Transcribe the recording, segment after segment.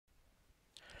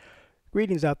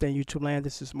Greetings out there in YouTube land.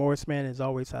 This is Morris Man. As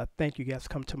always, I thank you guys for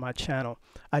coming to my channel.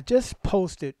 I just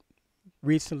posted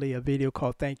recently a video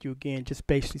called Thank You Again, just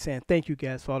basically saying thank you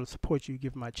guys for all the support you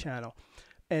give my channel.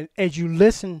 And as you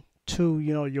listen to,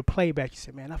 your playback, you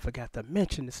say, man, I forgot to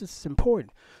mention this. This is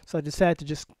important. So I decided to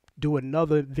just do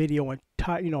another video, an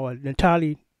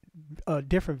entirely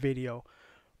different video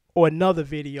or another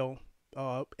video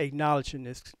acknowledging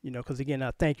this, because again,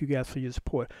 I thank you guys for your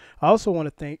support. I also want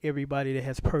to thank everybody that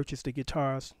has purchased the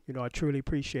guitars. I truly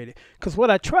appreciate it. Because what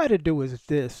I try to do is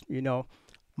this,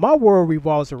 my world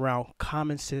revolves around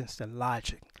common sense and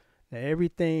logic. Now,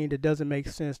 everything that doesn't make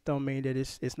sense don't mean that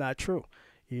it's not true,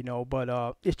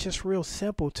 but it's just real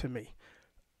simple to me.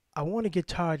 I want a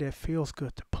guitar that feels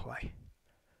good to play.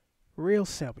 Real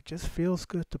simple, just feels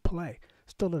good to play.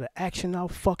 Still a little action I'll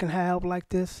fucking have like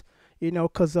this,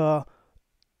 because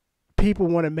people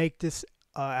want to make this,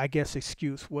 I guess,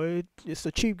 excuse. Well, it's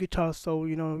a cheap guitar, so,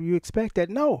 you expect that.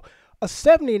 No, a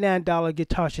 $79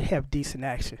 guitar should have decent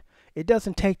action. It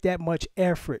doesn't take that much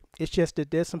effort. It's just that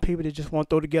there's some people that just want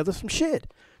to throw together some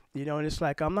shit, and it's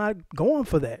like, I'm not going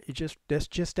for that. That's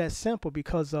just that simple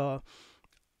because I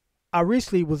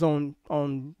recently was on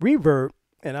Reverb,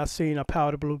 and I seen a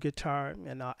powder blue guitar,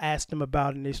 and I asked them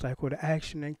about it, and it's like, well, the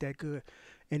action ain't that good,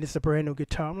 and it's a brand new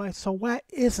guitar. I'm like, so why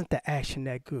isn't the action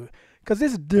that good? Because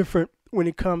it's different when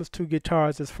it comes to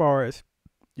guitars as far as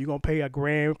you're going to pay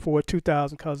 $1,000 for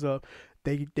 2,000 because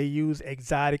they use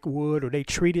exotic wood, or they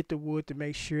treated the wood to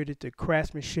make sure that the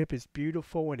craftsmanship is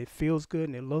beautiful and it feels good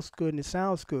and it looks good and it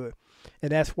sounds good.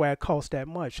 And that's why it costs that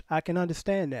much. I can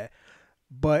understand that.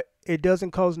 But it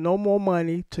doesn't cost no more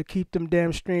money to keep them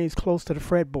damn strings close to the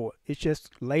fretboard. It's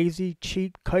just lazy,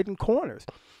 cheap cutting corners,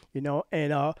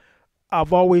 and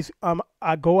I've always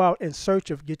I go out in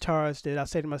search of guitars that I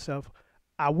say to myself,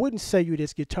 I wouldn't sell you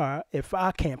this guitar if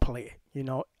I can't play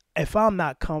it, if I'm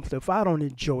not comfortable, if I don't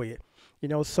enjoy it,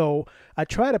 so I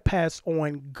try to pass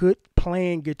on good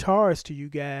playing guitars to you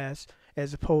guys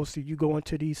as opposed to you going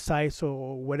to these sites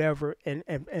or whatever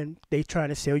and they trying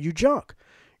to sell you junk.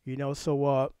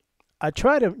 So I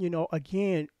try to,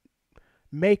 again,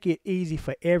 make it easy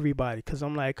for everybody because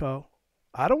I'm like,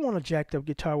 I don't want a jacked up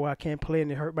guitar where I can't play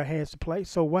and it hurt my hands to play.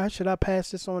 So why should I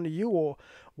pass this on to you, or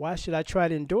why should I try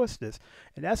to endorse this?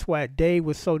 And that's why Dave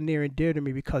was so near and dear to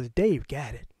me, because Dave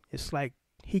got it. It's like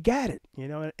he got it,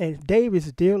 and Dave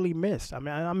is dearly missed. I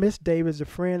mean, I miss Dave as a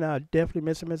friend. I definitely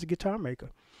miss him as a guitar maker,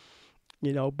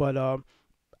 but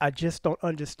I just don't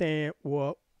understand.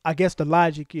 Well, I guess the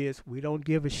logic is we don't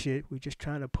give a shit. We're just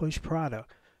trying to push product.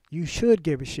 You should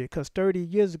give a shit because 30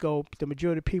 years ago, the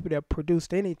majority of people that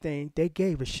produced anything, they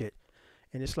gave a shit.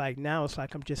 And it's like now it's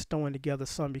like I'm just throwing together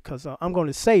something because I'm going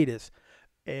to say this.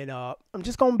 And I'm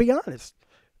just going to be honest.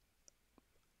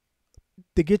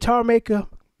 The guitar maker,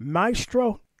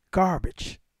 Maestro,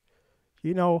 garbage.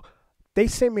 They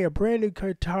sent me a brand new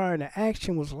guitar and the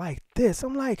action was like this.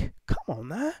 I'm like, come on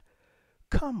now.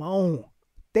 Come on.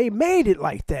 They made it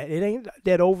like that. It ain't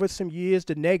that over some years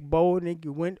the neck bowed and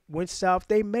it went south.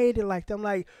 They made it like that. I'm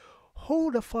like,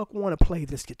 who the fuck want to play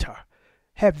this guitar?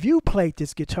 Have you played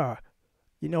this guitar?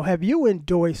 Have you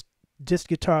endorsed this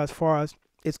guitar as far as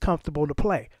it's comfortable to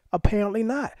play? Apparently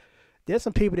not. There's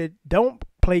some people that don't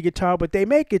play guitar, but they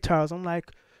make guitars. I'm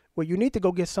like, well, you need to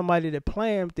go get somebody that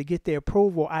play them to get their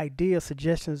approval, ideas,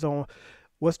 suggestions on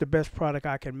what's the best product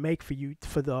I can make for you,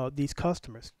 for these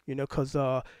customers. Because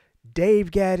Dave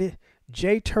got it.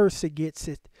 Jay Tersa gets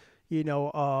it.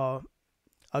 A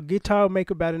guitar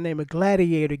maker by the name of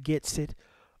Gladiator gets it.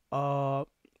 Of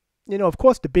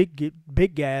course, the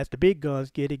big guys, the big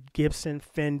guns get it. Gibson,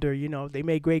 Fender, they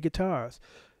make great guitars.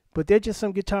 But they're just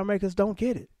some guitar makers don't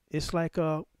get it. It's like,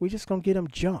 we're just going to get them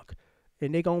junk.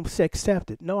 And they're going to accept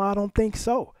it. No, I don't think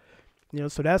so.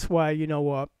 So that's why,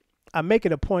 I make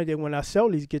it a point that when I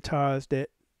sell these guitars that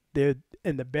they're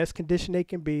in the best condition they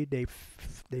can be.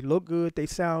 They look good, they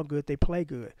sound good, they play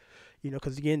good.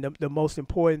 Because again, the most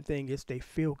important thing is they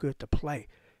feel good to play.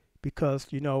 Because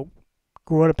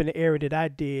growing up in the era that I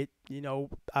did,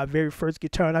 our very first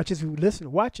guitar, and I just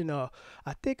listened, watching, I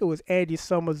think it was Andy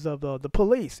Summers of the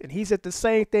Police, and he said the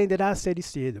same thing that I said. He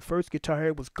said the first guitar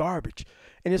here was garbage,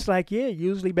 and it's like, yeah,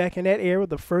 usually back in that era,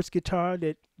 the first guitar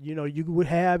that you would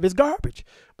have is garbage.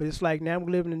 But it's like now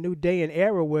we live in a new day and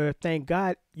era where, thank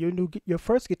God, your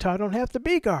first guitar don't have to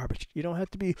be garbage. You don't have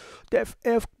to be that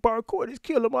F bar chord is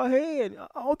killing my hand.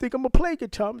 I don't think I'm gonna play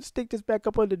guitar. I'm gonna stick this back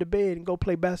up under the bed and go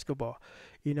play basketball.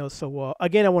 So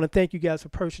again, I want to thank you guys for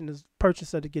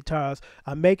purchase of the guitars.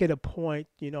 I make it a point,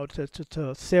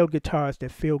 to sell guitars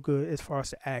that feel good as far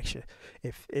as the action.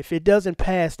 If it doesn't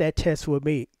pass that test with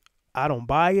me, I don't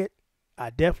buy it. I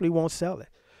definitely won't sell it.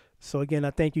 So again, I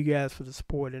thank you guys for the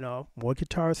support, and more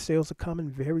guitar sales are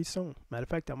coming very soon. Matter of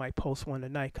fact, I might post one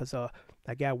tonight because I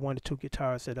got 1 or 2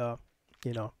 guitars that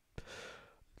you know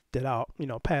that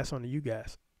I'll pass on to you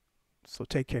guys. So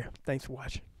take care. Thanks for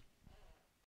watching.